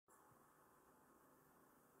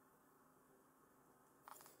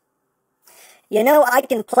You know, I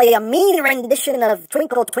can play a mean rendition of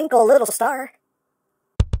Twinkle Twinkle Little Star.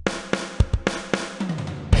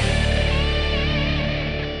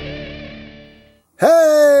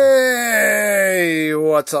 Hey!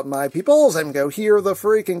 What's up, my peoples? EmGo here, the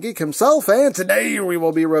freaking geek himself, and today we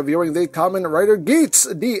will be reviewing the Kamen Rider Geats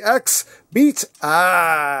DX Beat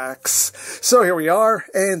Axe. So here we are,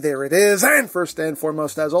 and there it is, and first and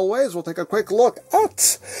foremost, as always, we'll take a quick look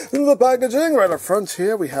at the packaging. Right up front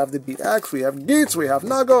here, we have the Beat Axe, we have Geats, we have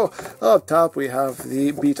Nago. Up top, we have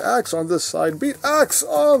the Beat Axe on this side, Beat Axe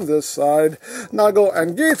on this side, Nago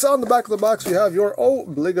and Geats. On the back of the box, we have your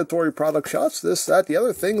obligatory product shots, this, that, the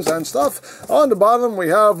other things and stuff. On the bottom, we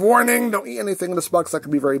have warning, don't eat anything in this box that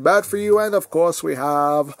could be very bad for you, and of course, we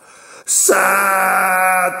have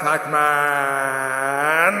Sad Pac-Man.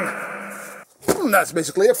 That's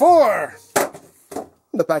basically it for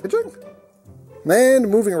the packaging. And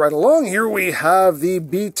moving right along, here we have the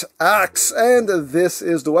Beat Axe, and this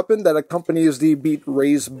is the weapon that accompanies the Beat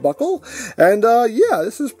Raise buckle. And yeah,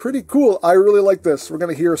 this is pretty cool. I really like this. We're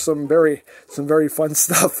gonna hear some very fun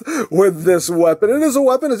stuff with this weapon. It is a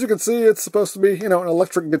weapon, as you can see. It's supposed to be, you know, an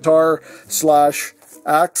electric guitar slash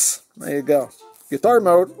axe. There you go. Guitar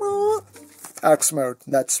mode, axe mode.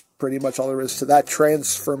 That's pretty much all there is to that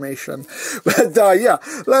transformation. But yeah,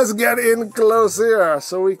 let's get in close here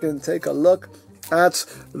so we can take a look at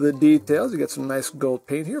the details. You get some nice gold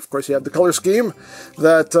paint here. Of course, you have the color scheme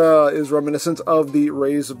that is reminiscent of the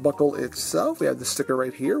Raise buckle itself. We have the sticker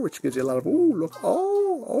right here, which gives you a lot of, ooh, look,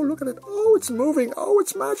 oh, look at it. Oh, it's moving. Oh,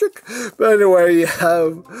 it's magic. But anyway, you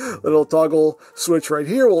have a little toggle switch right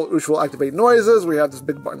here, which will activate noises. We have this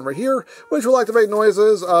big button right here, which will activate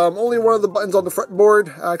noises. Only one of the buttons on the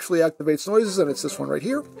fretboard actually activates noises, and it's this one right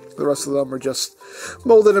here. The rest of them are just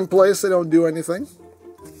molded in place. They don't do anything.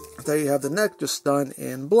 There you have the neck, just done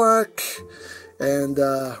in black. And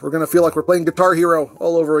we're going to feel like we're playing Guitar Hero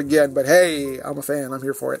all over again. But hey, I'm a fan. I'm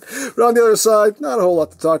here for it. But on the other side, not a whole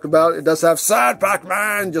lot to talk about. It does have Sad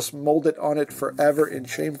Pac-Man. Just mold it on it forever in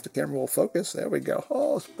shame if the camera will focus. There we go.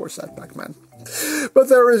 Oh, poor Sad Pac-Man. But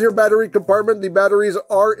there is your battery compartment. The batteries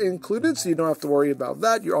are included, so you don't have to worry about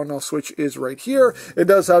that. Your on-off switch is right here. It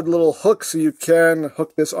does have a little hook, so you can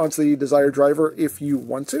hook this onto the desired driver if you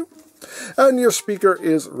want to. And your speaker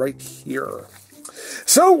is right here.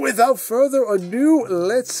 So, without further ado,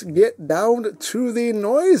 let's get down to the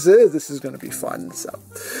noises. This is going to be fun. So,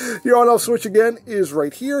 your on-off switch again is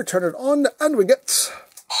right here. Turn it on, and we get...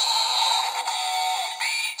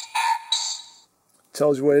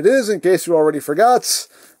 Tells you what it is, in case you already forgot.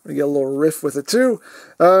 We get a little riff with it, too.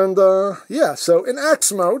 And, yeah, so in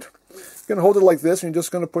axe mode, you're going to hold it like this, and you're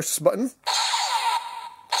just going to push this button.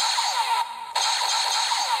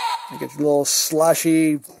 You get your little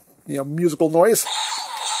slashy, you know, musical noise.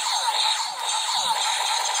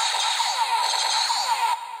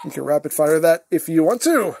 You can rapid fire that if you want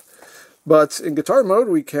to. But in guitar mode,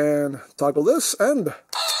 we can toggle this and...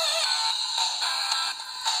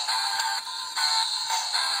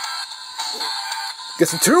 get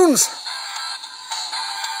some tunes.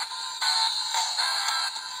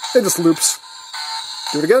 It just loops.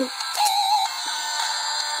 Do it again.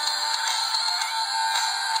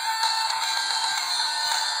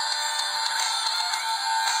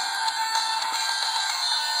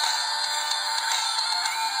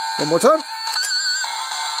 One more time.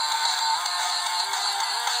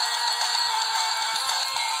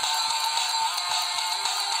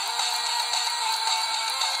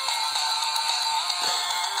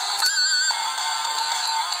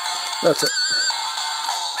 That's it.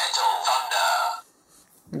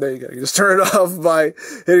 There you go. You just turn it off by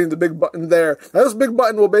hitting the big button there. Now, this big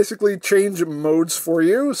button will basically change modes for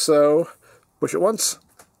you, so push it once.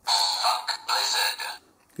 Funk Blizzard.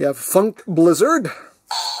 You have Funk Blizzard.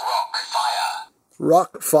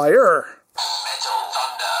 Rock Fire, Metal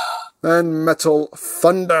Thunder, and Metal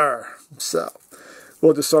Thunder. So,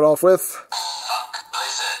 we'll just start off with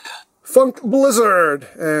Funk Blizzard,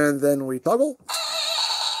 and then we toggle.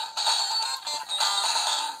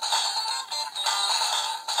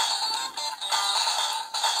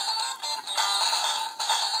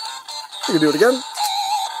 You can do it again.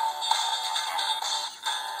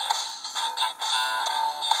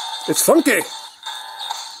 It's funky.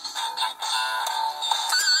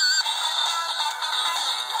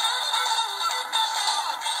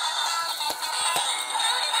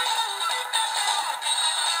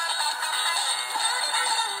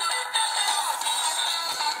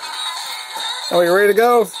 Oh, you're ready to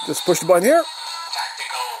go? Just push the button here.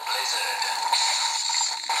 Tactical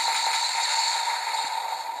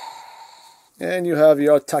Blizzard. And you have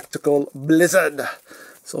your Tactical Blizzard.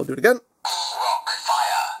 So we'll do it again. Rock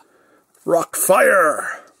Fire. Rock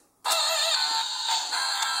Fire.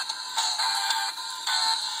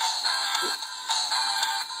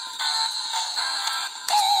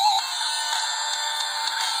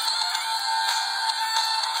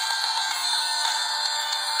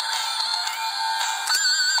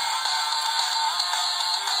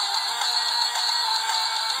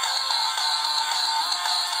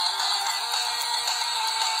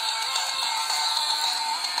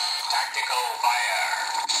 Tactical fire.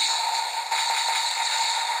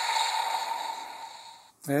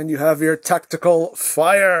 And you have your Tactical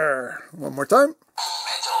Fire. One more time.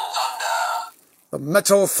 Metal thunder. The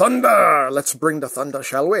Metal Thunder. Let's bring the thunder,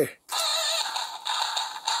 shall we?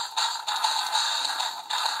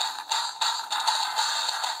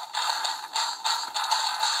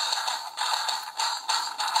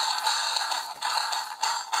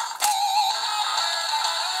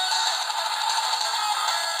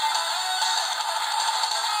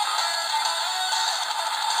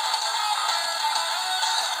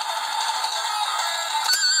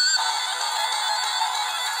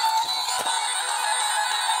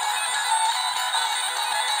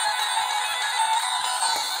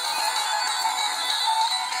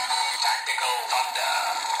 Tactical thunder.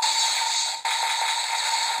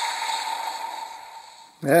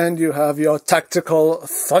 And you have your Tactical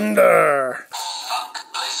Thunder. Funk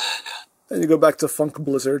blizzard. And you go back to Funk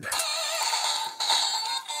Blizzard.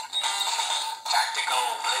 Tactical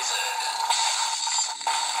blizzard.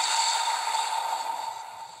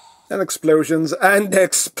 And explosions and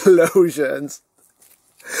explosions.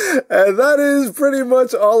 And that is pretty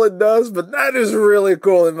much all it does, but that is really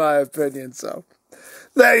cool in my opinion, so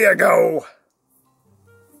there you go.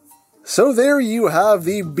 So there you have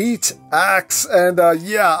the Beat Axe, and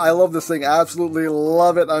yeah, I love this thing, absolutely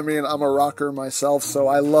love it. I mean, I'm a rocker myself, so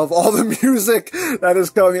I love all the music that is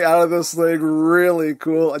coming out of this thing, really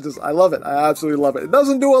cool. I love it, I absolutely love it. It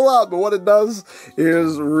doesn't do a lot, but what it does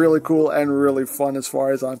is really cool and really fun as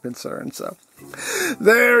far as I'm concerned, so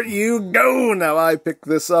there you go. Now, I picked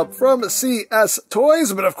this up from CS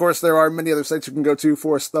Toys, but of course there are many other sites you can go to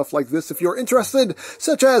for stuff like this if you're interested,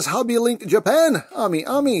 such as Hobby Link Japan, Ami,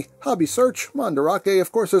 Hobby Search, Mandarake,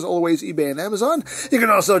 of course there's always eBay and Amazon. You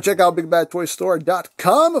can also check out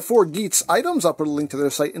BigBadToyStore.com for Geats items. I'll put a link to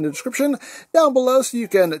their site in the description down below so you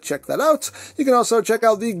can check that out. You can also check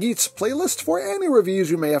out the Geats playlist for any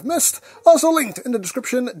reviews you may have missed, also linked in the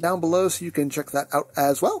description down below so you can check that out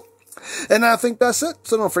as well. And I think that's it,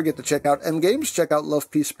 so don't forget to check out EmGo's, check out Love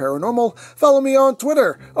Peace Paranormal, follow me on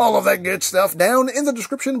Twitter, all of that good stuff down in the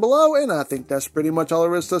description below, and I think that's pretty much all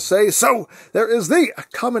there is to say. So, there is the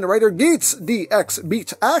Kamen Rider Geats DX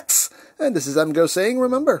Beat Axe, and this is EmGo saying,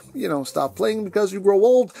 remember, you don't stop playing because you grow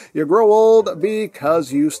old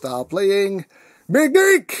because you stop playing. Be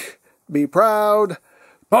geek, be proud,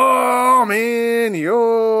 palm in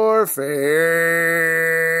your face.